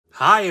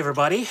Hi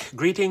everybody,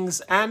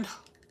 greetings and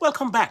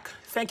welcome back.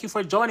 Thank you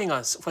for joining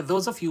us. For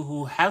those of you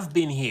who have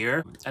been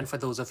here and for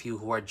those of you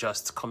who are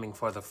just coming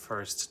for the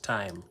first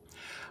time,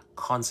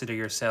 consider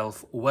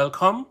yourself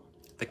welcome.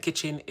 The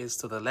kitchen is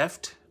to the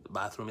left, the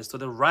bathroom is to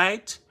the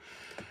right.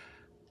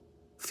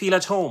 Feel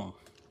at home.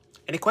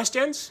 Any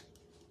questions?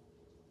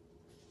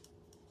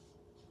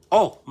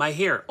 Oh, my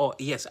hair. Oh,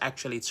 yes,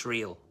 actually it's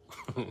real.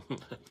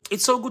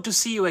 It's so good to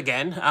see you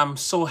again. I'm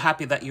so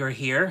happy that you're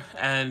here,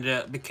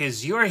 and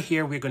because you're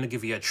here, we're going to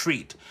give you a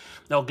treat.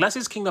 Now,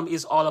 Glasses Kingdom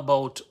is all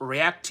about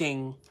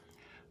reacting,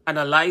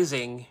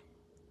 analyzing,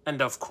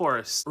 and of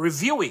course,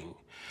 reviewing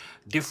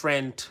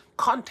different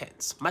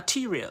contents,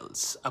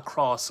 materials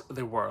across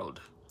the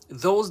world.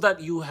 Those that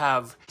you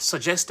have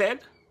suggested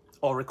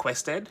or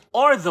requested,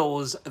 or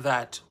those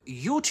that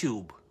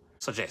YouTube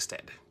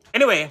suggested.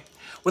 Anyway,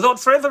 without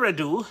further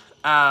ado,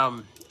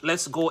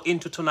 let's go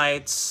into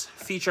tonight's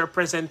feature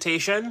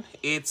presentation.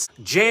 It's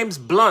James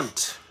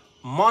Blunt,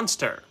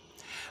 Monster.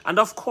 And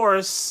of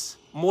course,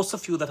 most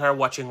of you that are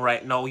watching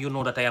right now, you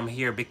know that I am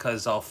here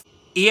because of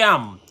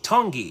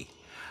Tongi,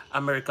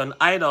 American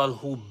Idol,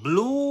 who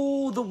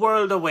blew the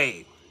world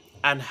away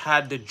and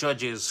had the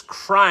judges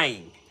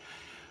crying.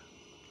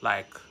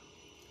 Like,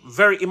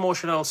 very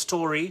emotional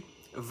story,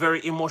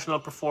 very emotional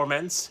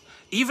performance.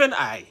 Even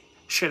I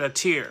shed a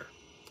tear.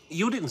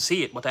 You didn't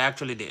see it, but I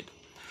actually did.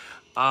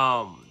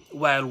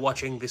 While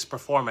watching this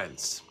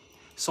performance.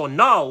 So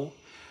now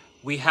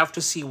we have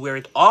to see where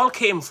it all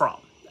came from.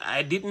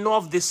 I didn't know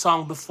of this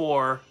song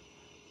before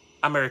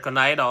American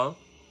Idol.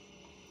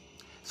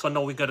 So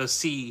now we gotta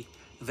see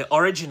the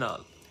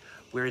original,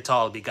 where it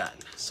all began.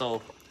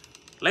 So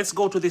let's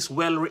go to this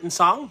well-written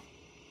song.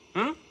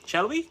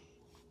 Shall we?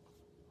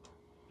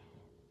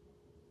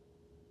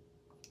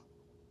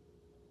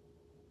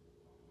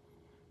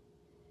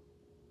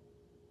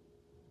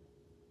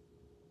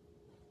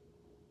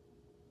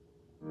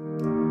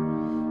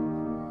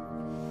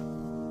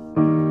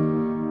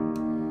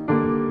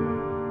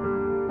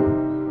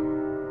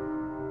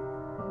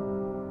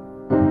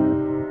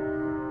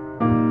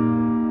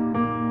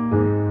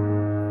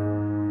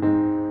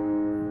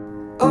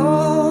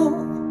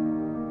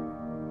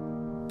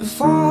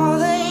 Before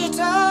they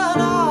turn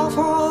off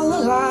all the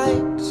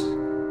lights,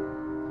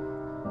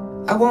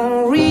 I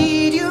won't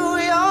read you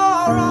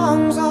your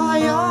wrongs or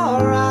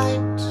your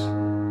rights.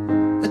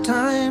 The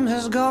time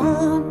has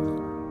gone.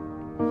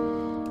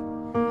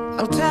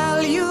 I'll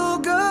tell you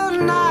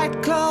good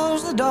night,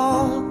 close the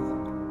door.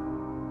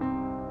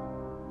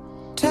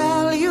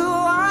 Tell you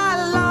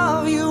I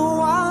love you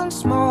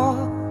once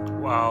more.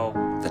 Wow.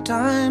 The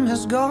time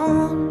has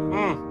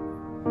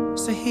gone,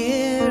 so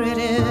here it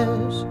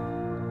is.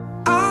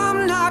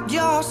 I'm not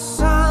your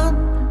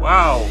son.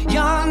 Wow.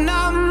 You're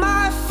not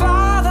my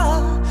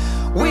father.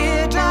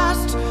 We're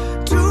just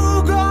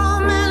two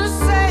grown men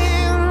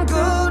saying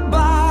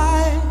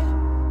goodbye.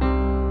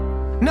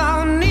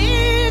 No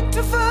need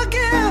to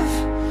forgive,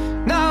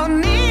 no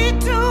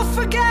need to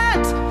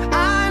forget.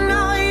 I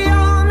know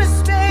your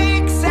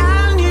mistakes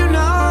and you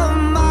know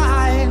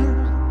mine.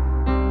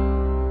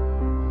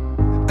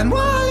 And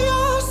while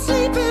you're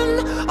sleeping,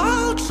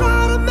 I'll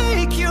try to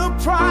make you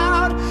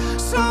proud.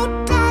 So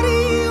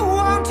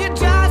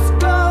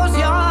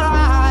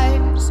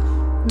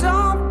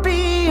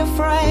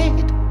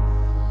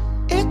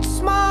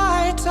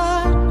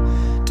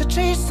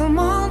the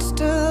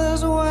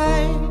monsters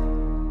away.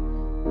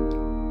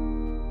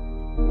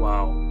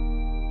 Wow.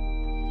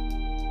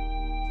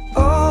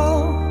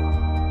 Oh,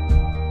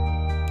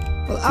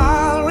 well,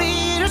 I'll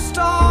read a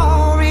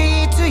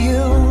story to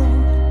you.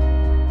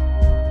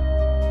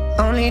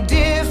 Only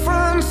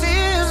difference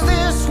is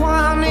this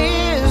one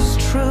is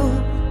true.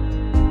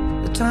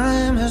 The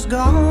time has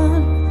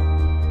gone.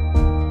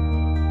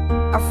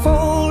 I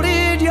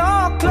folded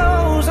your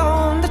clothes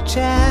on the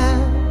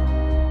chair.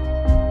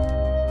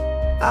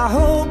 I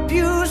hope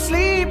you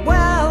sleep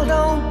well,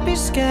 don't be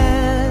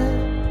scared.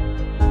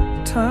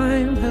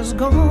 Time has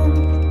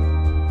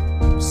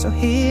gone, so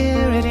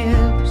here it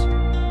is.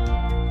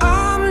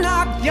 I'm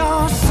not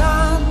your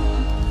son,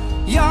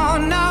 you're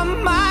not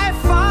my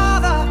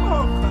father.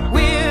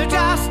 We're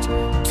just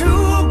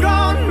two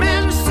grown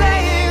men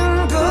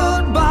saying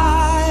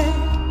goodbye.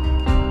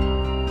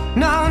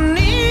 No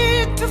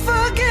need to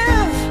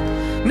forgive,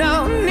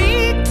 no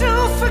need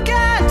to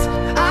forget.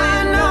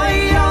 I know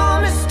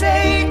your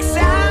mistakes.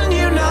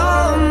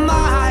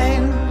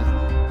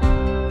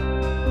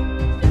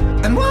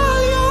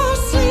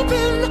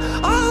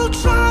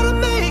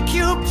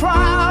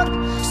 Proud,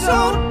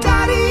 so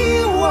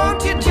daddy,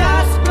 won't you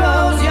just close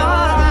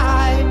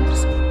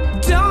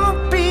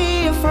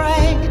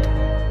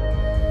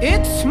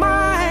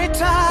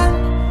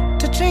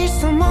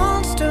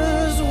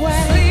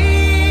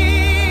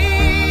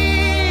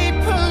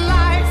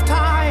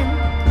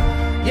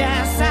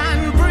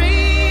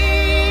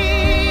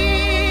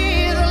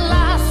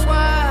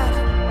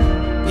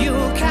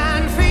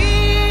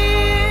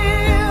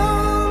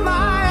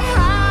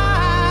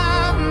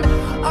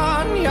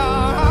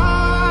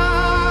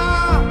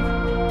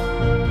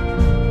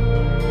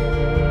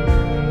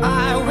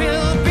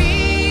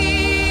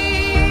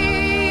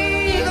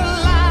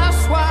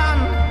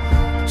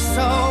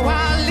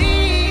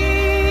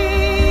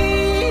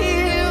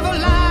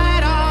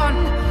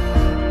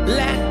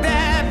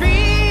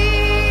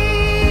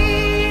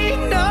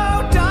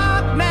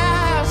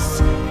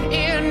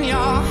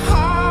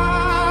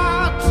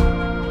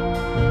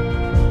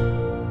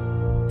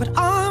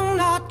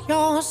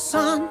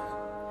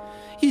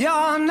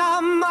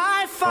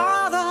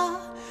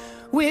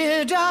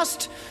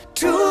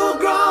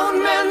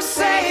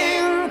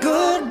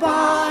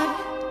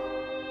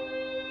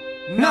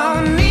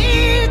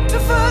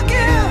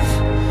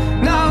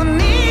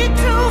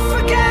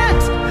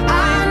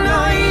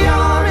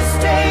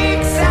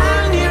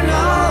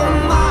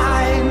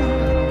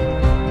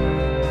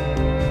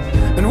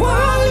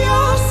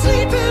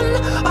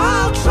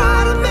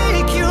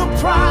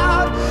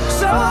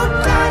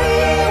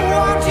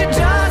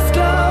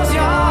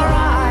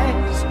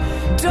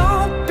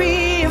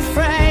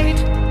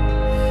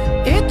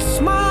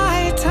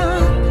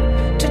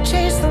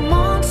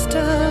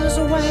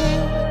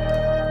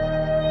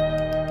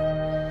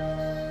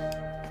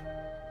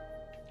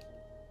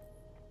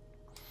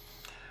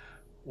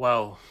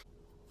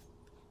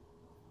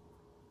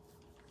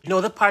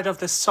The part of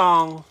the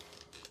song,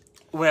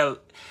 well,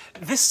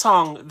 this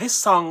song,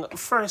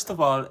 first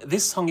of all,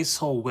 this song is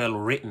so well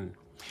written.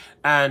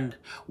 And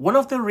one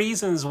of the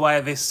reasons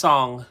why this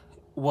song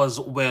was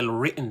well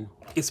written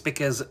is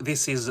because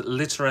this is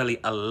literally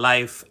a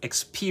life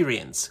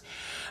experience.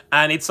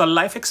 And it's a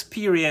life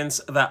experience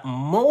that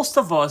most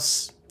of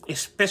us,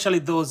 especially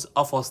those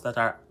of us that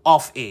are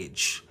of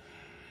age,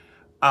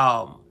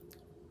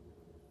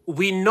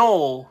 we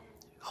know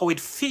how it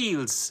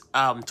feels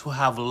to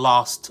have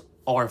lost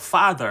our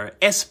father,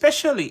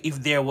 especially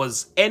if there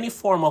was any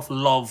form of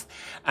love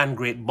and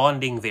great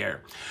bonding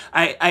there.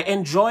 I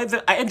enjoy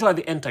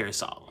the entire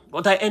song,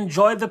 but I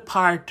enjoy the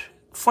part,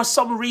 for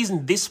some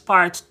reason this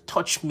part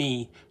touched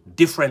me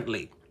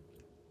differently.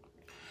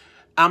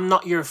 I'm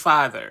not your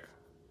father.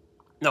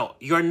 No,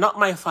 you're not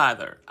my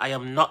father. I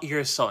am not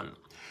your son.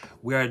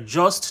 We are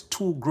just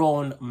two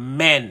grown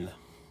men.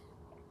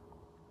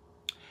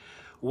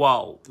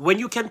 Wow. When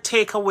you can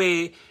take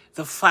away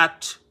the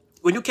fact,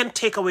 when you can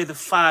take away the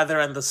father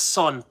and the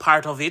son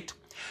part of it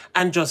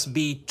and just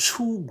be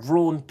two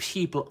grown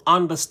people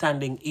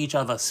understanding each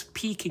other,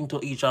 speaking to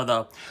each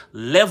other,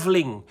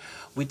 leveling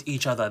with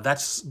each other,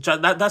 that's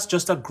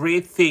just a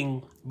great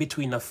thing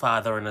between a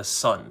father and a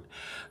son.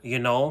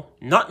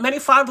 Not many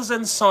fathers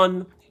and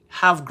sons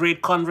have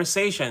great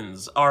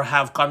conversations or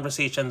have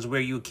conversations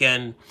where you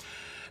can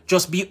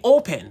just be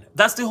open.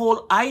 That's the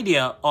whole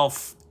idea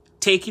of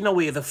taking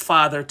away the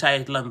father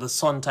title and the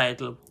son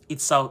title.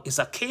 It's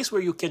a case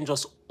where you can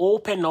just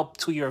open up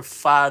to your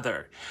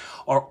father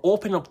or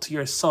open up to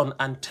your son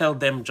and tell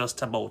them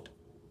just about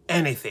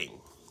anything.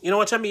 You know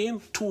what I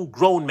mean? Two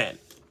grown men.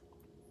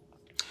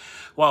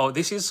 Wow,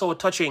 this is so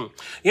touching.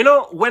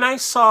 When I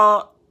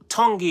saw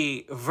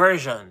Tongi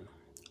version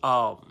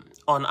on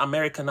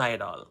American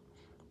Idol,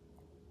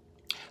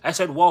 I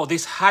said, wow,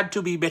 this had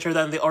to be better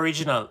than the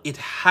original. It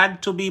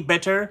had to be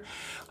better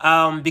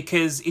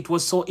because it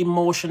was so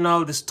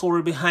emotional, the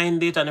story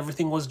behind it and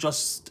everything was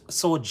just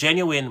so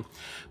genuine.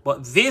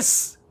 But the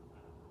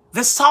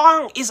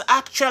song is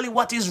actually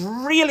what is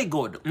really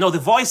good. No, the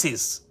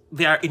voices,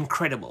 they are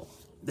incredible.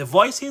 The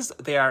voices,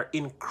 they are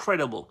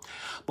incredible.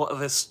 But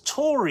the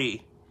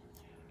story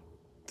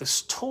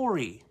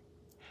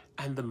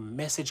and the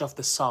message of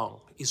the song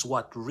is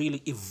what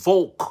really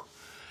evoke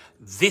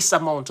this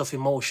amount of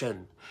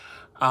emotion.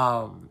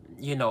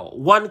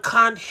 One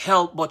can't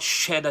help but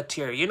shed a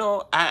tear.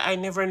 I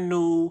never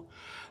knew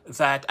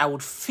that I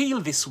would feel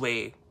this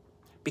way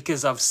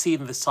because I've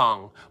seen the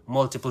song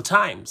multiple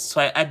times.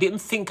 So I didn't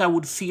think I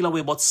would feel a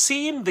way, but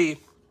seeing the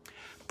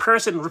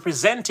person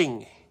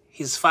representing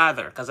his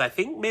father, because I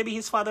think maybe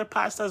his father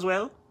passed as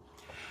well.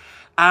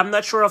 I'm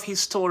not sure of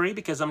his story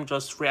because I'm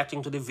just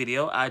reacting to the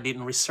video. I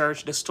didn't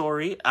research the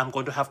story. I'm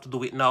going to have to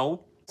do it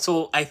now.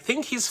 So I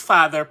think his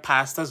father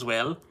passed as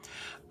well.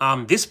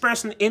 This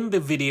person in the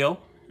video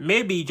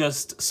may be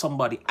just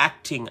somebody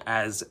acting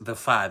as the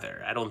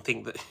father. I don't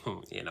think that,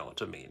 you know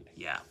what I mean?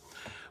 Yeah.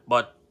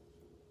 But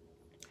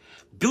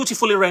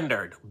beautifully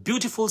rendered,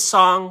 beautiful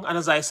song. And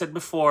as I said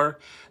before,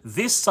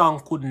 this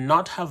song could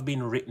not have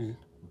been written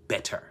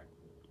better.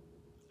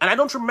 And I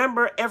don't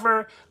remember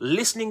ever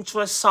listening to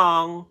a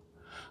song.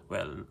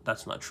 Well,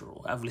 that's not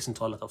true. I've listened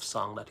to a lot of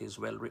songs that is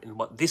well written,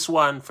 but this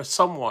one, for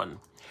someone,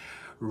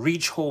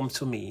 reached home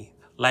to me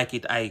like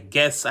it. I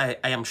guess I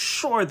am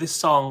sure this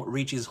song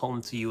reaches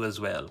home to you as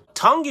well.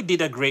 Tongi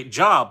did a great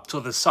job to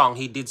the song.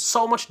 He did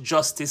so much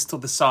justice to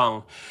the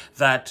song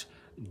that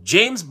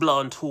James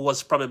Blunt, who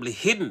was probably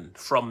hidden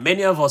from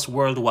many of us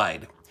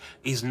worldwide,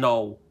 is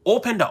now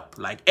opened up.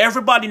 Like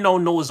everybody now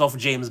knows of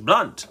James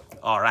Blunt,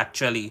 or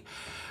actually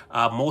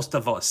most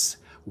of us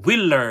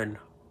will learn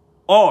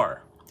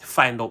or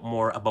find out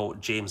more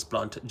about James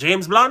Blunt.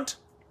 James Blunt,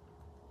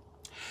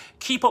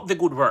 keep up the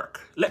good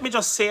work. Let me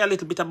just say a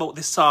little bit about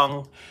the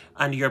song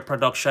and your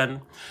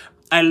production.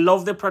 I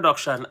love the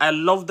production. I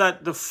love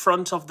that the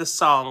front of the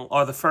song,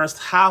 or the first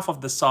half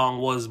of the song,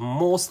 was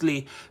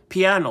mostly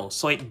piano.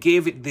 So it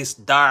gave it this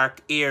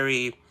dark,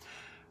 airy,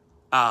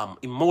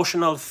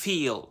 emotional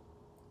feel,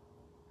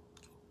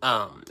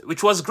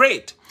 which was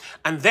great.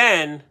 And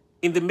then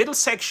in the middle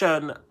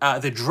section,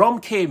 the drum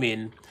came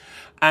in,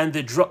 and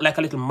the drum, like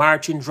a little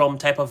marching drum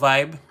type of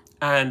vibe.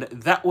 And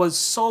that was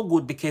so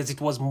good because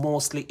it was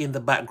mostly in the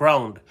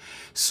background.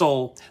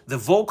 So the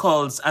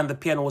vocals and the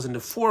piano was in the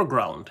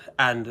foreground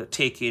and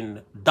taking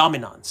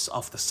dominance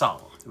of the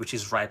song, which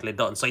is rightly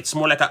done. So it's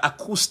more like an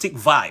acoustic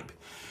vibe.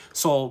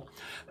 So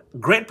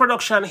great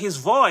production. His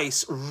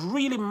voice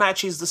really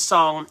matches the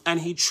song, and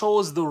he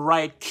chose the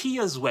right key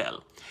as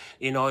well.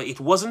 It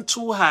wasn't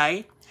too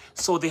high.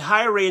 So the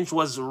high range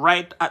was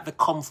right at the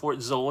comfort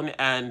zone,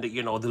 and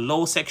the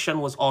low section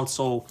was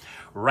also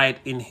right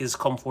in his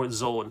comfort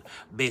zone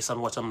based on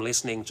what I'm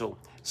listening to.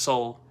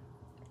 So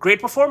great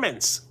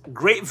performance,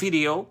 great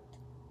video,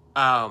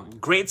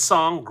 great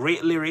song,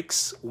 great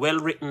lyrics, well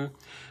written,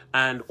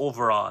 and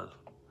overall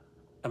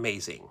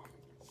amazing.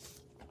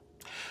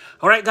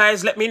 All right,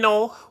 guys, let me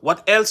know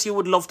what else you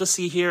would love to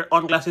see here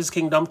on Glasses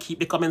Kingdom. Keep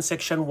the comment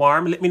section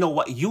warm. Let me know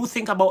what you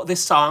think about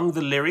this song,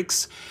 the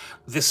lyrics,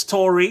 the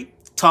story.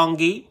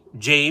 Tongi,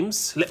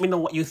 James, let me know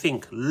what you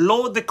think.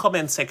 Load the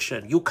comment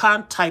section. You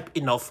can't type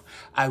enough.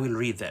 I will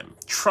read them.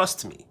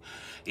 Trust me.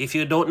 If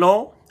you don't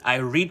know, I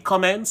read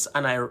comments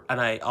and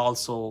I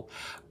also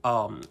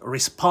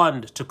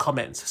respond to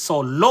comments. So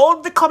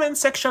load the comment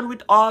section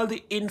with all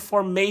the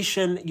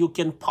information you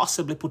can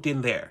possibly put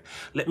in there.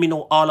 Let me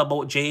know all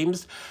about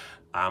James,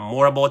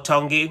 more about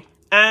Tongi,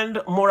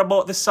 and more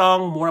about the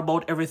song, more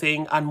about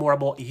everything, and more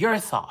about your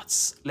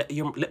thoughts.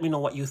 Let me know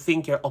what you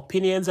think. Your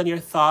opinions and your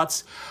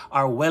thoughts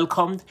are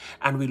welcomed,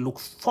 and I look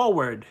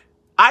forward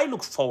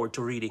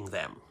to reading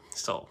them.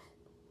 So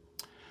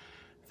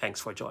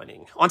thanks for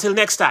joining. Until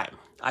next time,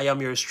 I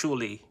am yours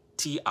truly,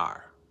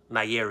 TR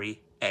Nayeri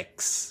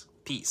X.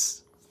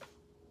 Peace.